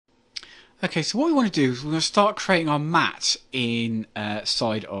Okay, so what we want to do is we're going to start creating our mat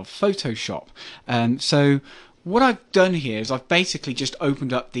inside of Photoshop. So what I've done here is I've basically just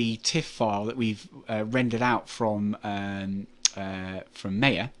opened up the TIFF file that we've rendered out from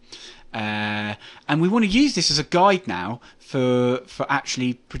Maya. And we want to use this as a guide now for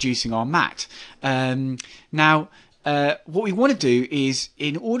actually producing our mat. Now, what we want to do is,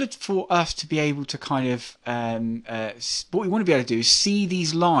 in order for us to be able to kind of, what we want to be able to do is see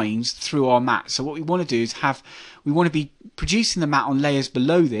these lines through our mat. So what we want to do is we want to be producing the mat on layers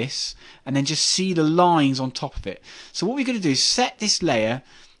below this, and then just see the lines on top of it. So what we're going to do is set this layer,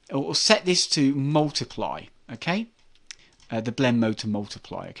 or set this to multiply, okay? The blend mode to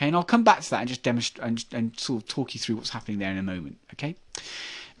multiply, okay? And I'll come back to that and just demonstrate and sort of talk you through what's happening there in a moment, okay?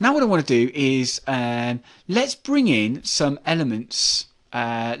 Now what I want to do is let's bring in some elements.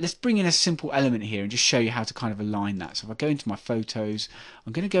 Let's bring in a simple element here and just show you how to kind of align that. So if I go into my photos,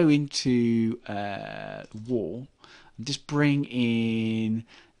 I'm going to go into the wall and just bring in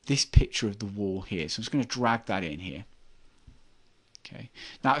this picture of the wall here. So I'm just going to drag that in here. Okay.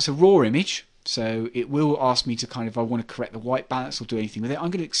 Now it's a raw image, so it will ask me to kind of, if I want to correct the white balance or do anything with it.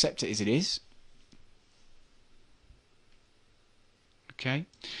 I'm going to accept it as it is. Okay,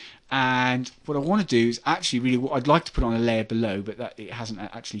 and what I want to do is actually really, I'd like to put on a layer below, but that it hasn't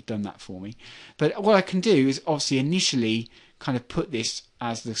actually done that for me. But what I can do is obviously initially kind of put this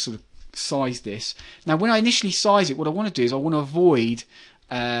as the sort of size this. Now when I initially size it, what I want to do is I want to avoid,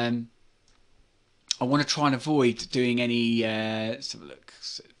 I want to try and avoid doing any, let's have a look.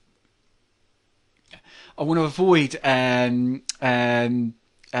 So, yeah. I want to avoid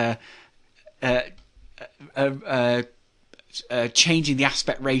changing the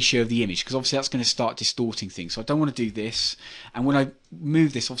aspect ratio of the image, because obviously that's going to start distorting things. So I don't want to do this, and when I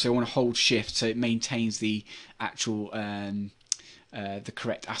move this, obviously I want to hold shift so it maintains the actual the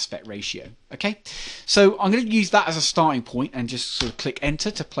correct aspect ratio. Okay, so I'm going to use that as a starting point and just sort of click enter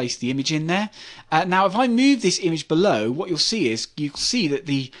to place the image in there. Now if I move this image below, what you'll see is you'll see that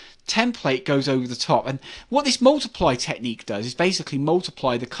the template goes over the top, and what this multiply technique does is basically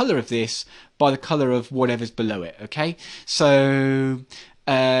multiply the color of this by the color of whatever's below it. Okay, so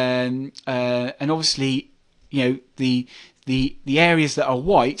and obviously, you know, the areas that are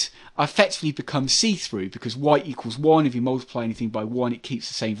white effectively become see-through, because white equals 1. If you multiply anything by 1, it keeps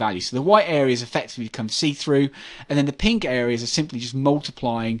the same value. So the white areas effectively become see-through, and then the pink areas are simply just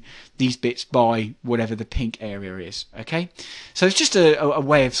multiplying these bits by whatever the pink area is. Okay, so it's just a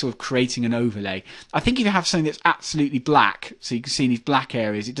way of sort of creating an overlay. I think if you have something that's absolutely black, so you can see in these black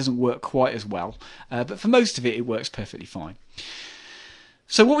areas, it doesn't work quite as well, but for most of it, it works perfectly fine.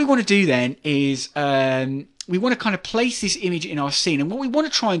 So what we want to do then is we want to kind of place this image in our scene, and what we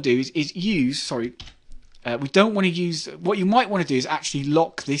want to try and do is use, sorry, we don't want to use, what you might want to do is actually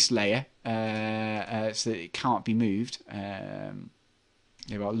lock this layer so that it can't be moved.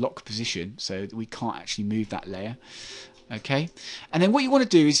 Lock position, so that we can't actually move that layer. Okay, and then what you want to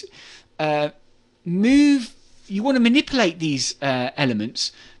do is you want to manipulate these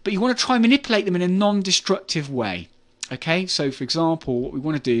elements, but you want to try and manipulate them in a non-destructive way. Okay, so for example, what we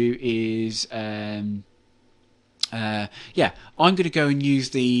want to do is, I'm going to go and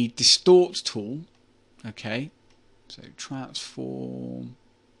use the distort tool. Okay, so transform,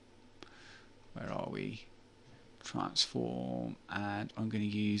 where are we? Transform, and I'm going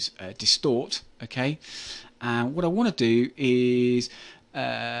to use distort. Okay, and what I want to do is,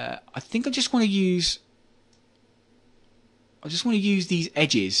 I think I just want to use these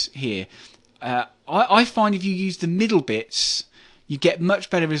edges here. I find if you use the middle bits, you get much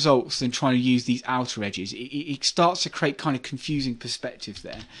better results than trying to use these outer edges. It starts to create kind of confusing perspectives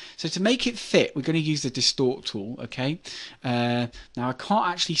there. So to make it fit, we're going to use the distort tool. Okay. Now I can't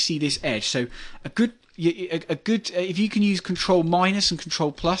actually see this edge, so if you can use Control minus and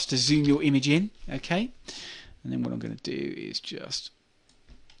Control plus to zoom your image in. Okay. And then what I'm going to do is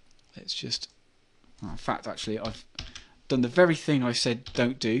in fact, actually, I've done the very thing I said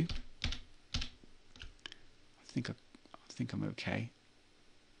don't do. I think I'm okay.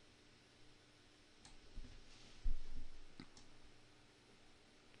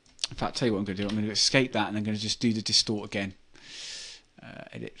 In fact, I'll tell you what I'm going to do. I'm going to escape that, and I'm going to just do the distort again.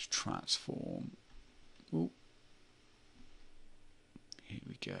 Edit, transform. Ooh. Here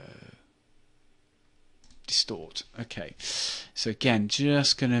we go. Distort. Okay. So again,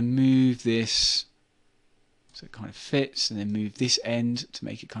 just going to move this so it kind of fits, and then move this end to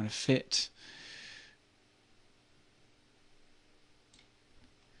make it kind of fit.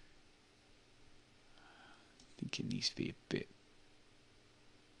 I think it needs to be a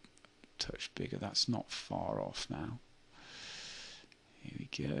touch bigger. That's not far off now. Here we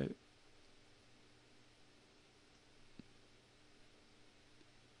go.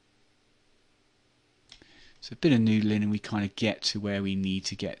 So a bit of noodling and we kind of get to where we need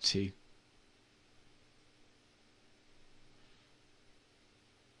to get to.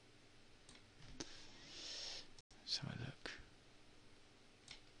 So I look.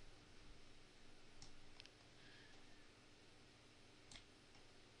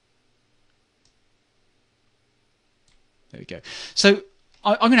 There we go. So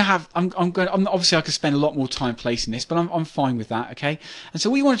I'm going to have, obviously I could spend a lot more time placing this, but I'm fine with that, okay? And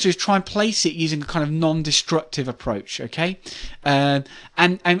so what you want to do is try and place it using a kind of non-destructive approach, okay? And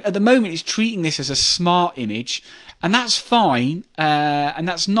at the moment it's treating this as a smart image, and that's fine, and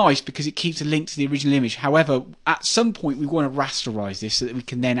that's nice because it keeps a link to the original image. However, at some point we want to rasterize this so that we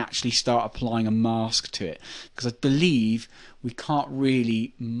can then actually start applying a mask to it, because I believe we can't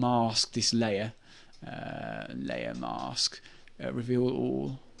really mask this layer. Layer mask. Reveal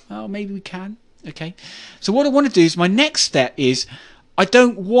all. Oh, maybe we can. Okay. So what I want to do is my next step is I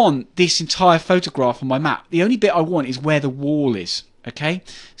don't want this entire photograph on my map. The only bit I want is where the wall is. Okay.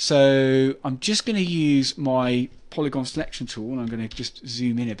 So I'm just going to use my polygon selection tool and I'm going to just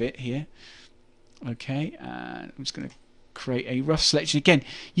zoom in a bit here. Okay. And I'm just going to create a rough selection. Again,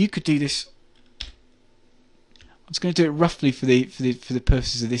 you could do this. I'm just going to do it roughly for the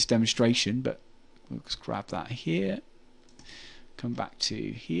purposes of this demonstration, but we'll just grab that here. Come back to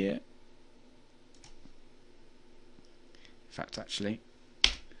here. In fact, actually,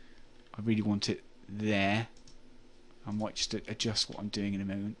 I really want it there. I might just adjust what I'm doing in a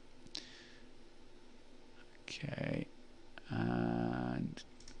moment. Okay, and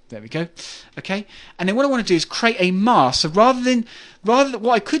there we go. Okay, and then what I want to do is create a mask. So rather than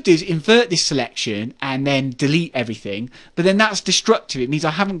what I could do is invert this selection and then delete everything, but then that's destructive. It means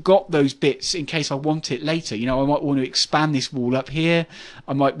I haven't got those bits in case I want it later. You know, I might want to expand this wall up here.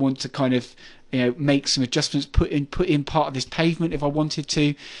 I might want to kind of, you know, make some adjustments, put in part of this pavement if I wanted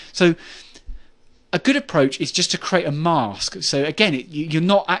to. So a good approach is just to create a mask. So again, you're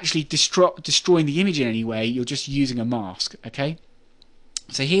not actually destroying the image in any way. You're just using a mask. Okay.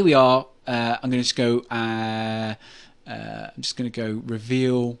 So here we are. I'm going to just go. I'm just going to go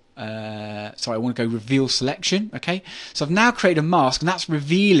reveal. Sorry, I want to go reveal selection. Okay. So I've now created a mask, and that's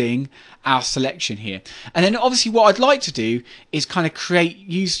revealing our selection here. And then obviously, what I'd like to do is kind of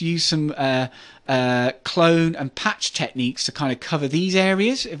use some clone and patch techniques to kind of cover these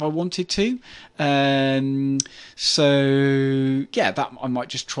areas if I wanted to. So yeah, that I might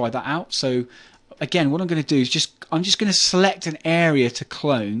just try that out. So again, what I'm going to do is I'm just going to select an area to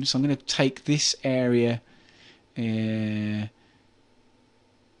clone. So I'm going to take this area. In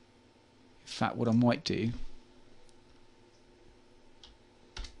fact, what I might do,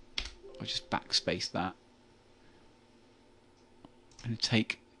 I'll just backspace that. I'm going to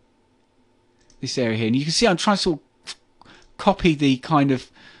take this area here, and you can see I'm trying to sort of copy the kind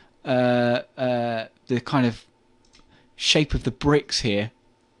of shape of the bricks here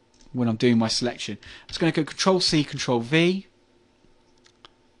when I'm doing my selection. I'm just going to go Control C, Control V.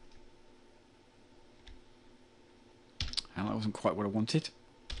 And that wasn't quite what I wanted.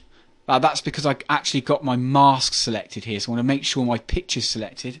 That's because I actually got my mask selected here, so I want to make sure my picture's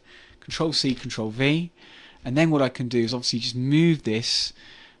selected. Control C, Control V. And then what I can do is obviously just move this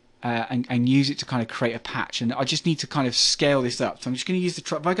and use it to kind of create a patch. And I just need to kind of scale this up. So I'm just going to use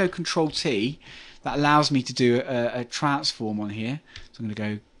if I go Control T, that allows me to do a transform on here. So I'm going to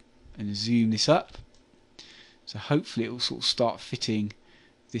go and zoom this up. So hopefully it will sort of start fitting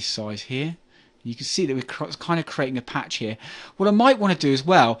this size here. You can see that we're kind of creating a patch here. What I might want to do as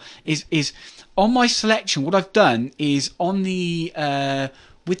well is on my selection, what I've done is on the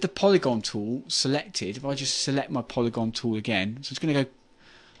with the polygon tool selected. If I just select my polygon tool again, so it's going to go.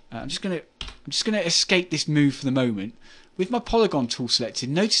 I'm just going to escape this move for the moment. With my polygon tool selected,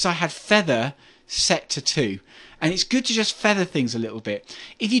 notice I had feather set to 2, and it's good to just feather things a little bit.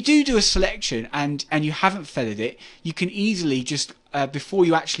 If you do a selection and you haven't feathered it, you can easily just before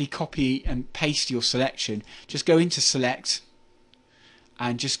you actually copy and paste your selection, just go into select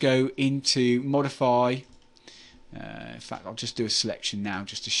and just go into modify. In fact, I'll just do a selection now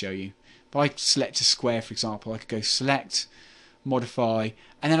just to show you. If I select a square, for example, I could go select, modify,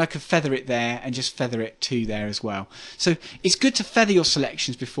 and then I could feather it there and just feather it to there as well. So it's good to feather your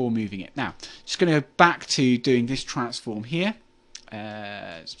selections before moving it. Now, just going to go back to doing this transform here.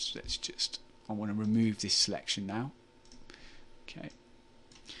 I want to remove this selection now. Okay.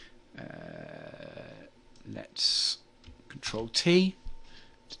 Let's Control T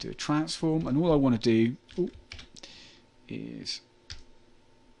to do a transform, and all I want to do is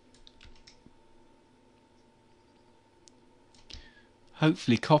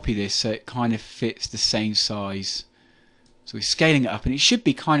hopefully copy this so it kind of fits the same size. So we're scaling it up, and it should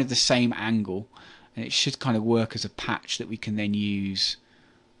be kind of the same angle. and it should kind of work as a patch that we can then use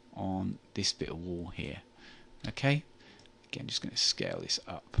on this bit of wall here. Okay, again, just going to scale this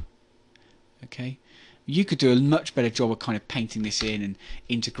up. Okay, you could do a much better job of kind of painting this in and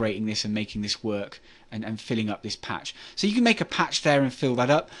integrating this and making this work and filling up this patch. So you can make a patch there and fill that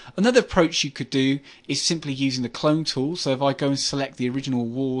up. Another approach you could do is simply using the clone tool. So if I go and select the original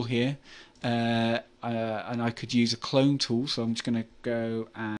wall here, and I could use a clone tool. So I'm just going to go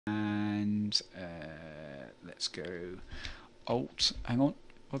and let's go Alt. Hang on,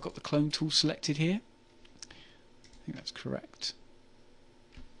 I've got the clone tool selected here. I think that's correct.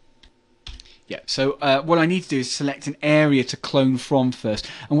 Yeah, so what I need to do is select an area to clone from first.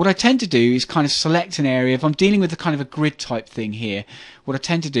 And what I tend to do is kind of select an area. If I'm dealing with a kind of a grid type thing here, what I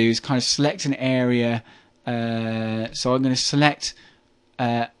tend to do is kind of select an area. So I'm going to select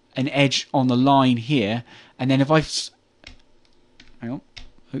an edge on the line here. And then if hang on,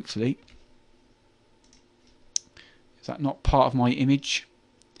 hopefully. Is that not part of my image?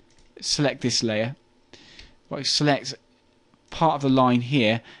 Select this layer. If I select part of the line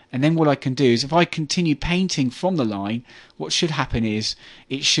here, and then what I can do is if I continue painting from the line, what should happen is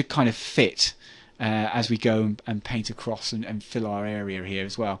it should kind of fit as we go and paint across and fill our area here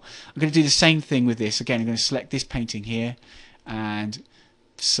as well. I'm going to do the same thing with this. Again, I'm going to select this painting here and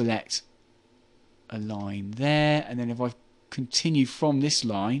select a line there, and then if I continue from this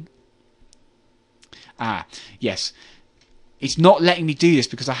line, yes, it's not letting me do this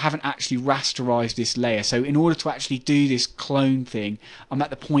because I haven't actually rasterized this layer. So in order to actually do this clone thing, I'm at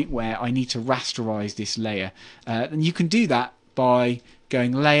the point where I need to rasterize this layer. And you can do that by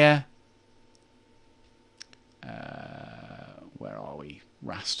going layer, where are we?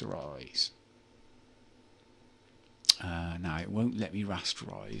 Rasterize. No, it won't let me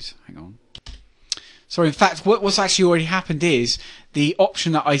rasterize. Hang on. So in fact, what's actually already happened is the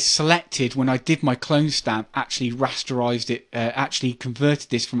option that I selected when I did my clone stamp actually rasterized it, actually converted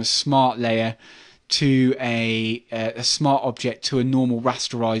this from a smart layer to a smart object to a normal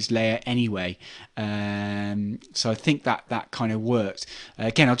rasterized layer anyway. So I think that kind of worked.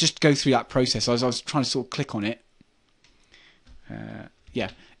 Again, I'll just go through that process. I was trying to sort of click on it.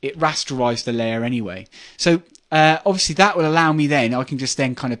 Yeah, it rasterized the layer anyway. So obviously that will allow me then, I can just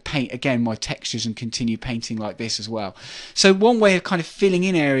then kind of paint again my textures and continue painting like this as well. So one way of kind of filling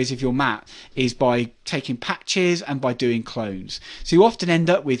in areas of your map is by taking patches and by doing clones. So you often end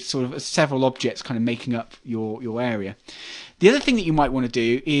up with sort of several objects kind of making up your area. The other thing that you might want to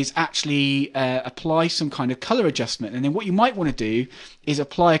do is actually apply some kind of color adjustment. And then what you might want to do is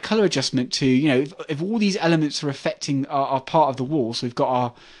apply a color adjustment to, you know, if all these elements are affecting our part of the wall. So we've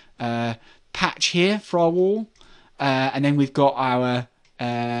got our patch here for our wall. And then we've got our,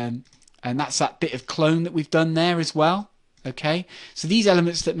 and that's that bit of clone that we've done there as well. Okay, so these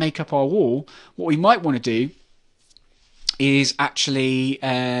elements that make up our wall, what we might want to do is actually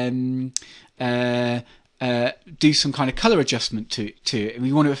do some kind of color adjustment to it. And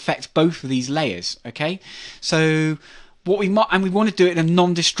we want to affect both of these layers. Okay, so what we might, and we want to do it in a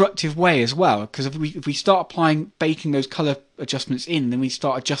non-destructive way as well, because if we start baking those color adjustments in, then we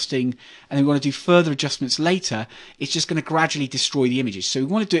start adjusting, and then we want to do further adjustments later, it's just going to gradually destroy the images. So we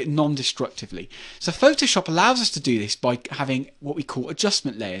want to do it non-destructively. So Photoshop allows us to do this by having what we call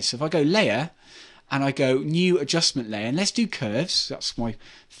adjustment layers. So if I go layer and I go new adjustment layer, and let's do curves. That's my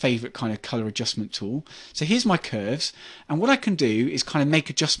favorite kind of color adjustment tool. So here's my curves, and what I can do is kind of make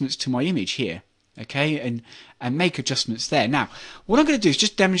adjustments to my image here. Okay, and make adjustments there. Now, what I'm going to do is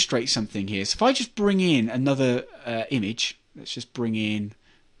just demonstrate something here. So if I just bring in another image, let's just bring in,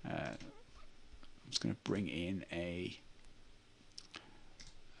 I'm just going to bring in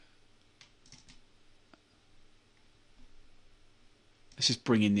let's just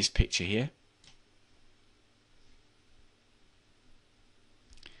bring in this picture here.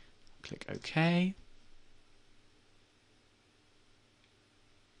 Click OK.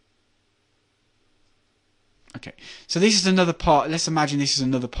 Okay, so this is another part. Let's imagine this is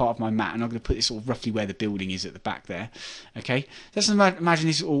another part of my mat, and I'm going to put this all roughly where the building is at the back there. Okay, let's imagine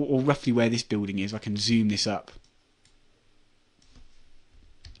this all roughly where this building is. I can zoom this up.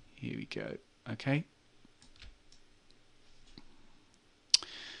 Here we go. Okay,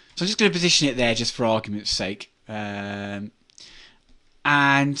 so I'm just going to position it there just for argument's sake, and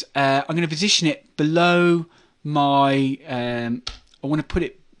I'm going to position it below my. I want to put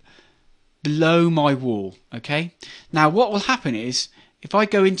it below my wall. Okay, now what will happen is if I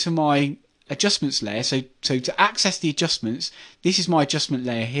go into my adjustments layer, so to access the adjustments, this is my adjustment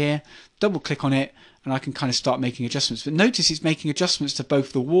layer here, double click on it and I can kind of start making adjustments. But notice it's making adjustments to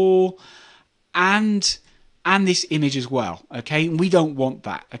both the wall and and this image as well, okay? And we don't want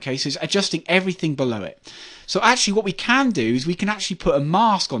that, okay? So it's adjusting everything below it. So actually what we can do is we can actually put a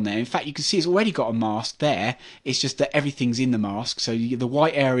mask on there. In fact, you can see it's already got a mask there. It's just that everything's in the mask. So the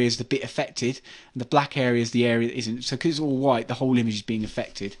white area is the bit affected, and the black area is the area that isn't. So because it's all white, the whole image is being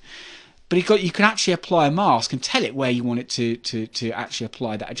affected. But you can actually apply a mask and tell it where you want it to actually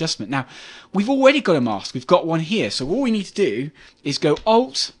apply that adjustment. Now, we've already got a mask. We've got one here. So all we need to do is go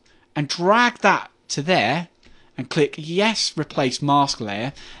Alt and drag that to there and click yes, replace mask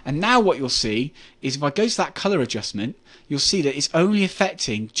layer. And now what you'll see is if I go to that color adjustment, you'll see that it's only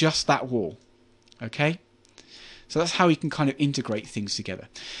affecting just that wall. Okay? So that's how you can kind of integrate things together.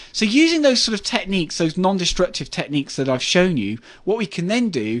 So using those sort of techniques, those non-destructive techniques that I've shown you, what we can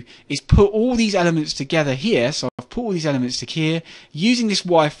then do is put all these elements together here. So I've put all these elements to here, using this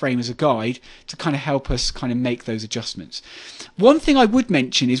wireframe as a guide to kind of help us kind of make those adjustments. One thing I would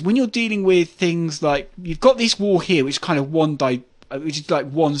mention is when you're dealing with things like, you've got this wall here, which is kind of which is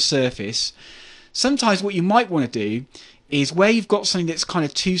like one surface. Sometimes what you might want to do is where you've got something that's kind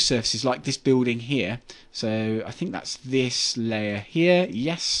of two surfaces, like this building here. So I think that's this layer here.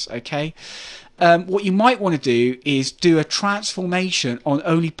 Yes, okay. What you might want to do is do a transformation on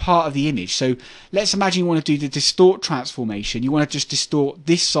only part of the image. So let's imagine you want to do the distort transformation. You want to just distort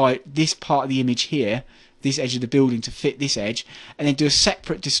this side, this part of the image here, this edge of the building to fit this edge, and then do a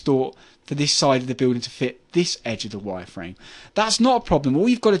separate distort for this side of the building to fit this edge of the wireframe. That's not a problem. All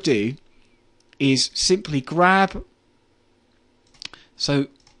you've got to do is simply grab, so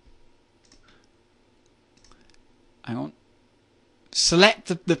hang on, select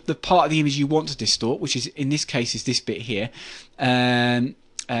the part of the image you want to distort, which is in this case is this bit here.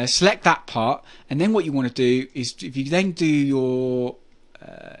 Select that part, and then what you want to do is, if you then do your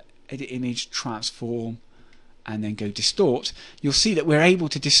edit image, transform, and then go distort, you'll see that we're able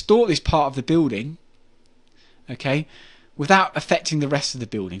to distort this part of the building, okay, without affecting the rest of the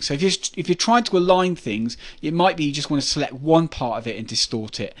building. So if you're trying to align things, it might be you just want to select one part of it and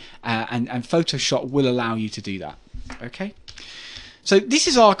distort it, and Photoshop will allow you to do that. Okay, so this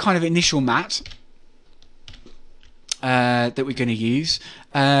is our kind of initial mat that we're going to use,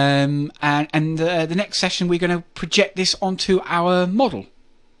 and the next session we're going to project this onto our model.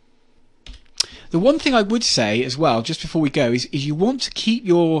 The one thing I would say as well, just before we go, is you want to keep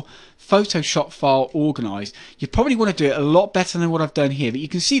your Photoshop file organized. You probably want to do it a lot better than what I've done here, but you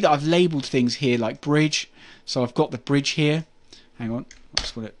can see that I've labeled things here like bridge. So I've got the bridge here. Hang on, I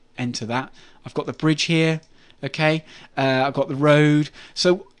just want to enter that. I've got the bridge here. Okay, I've got the road.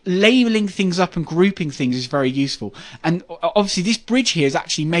 So labeling things up and grouping things is very useful. And obviously this bridge here is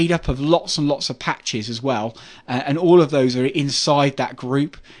actually made up of lots and lots of patches as well, and all of those are inside that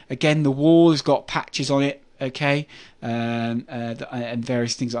group. Again, the wall has got patches on it, okay, and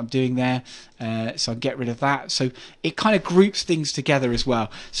various things that I'm doing there, so I'll get rid of that. So it kind of groups things together as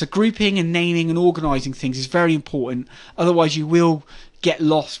well. So grouping and naming and organizing things is very important, otherwise you will get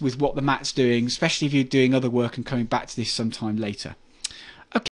lost with what the mat's doing, especially if you're doing other work and coming back to this sometime later.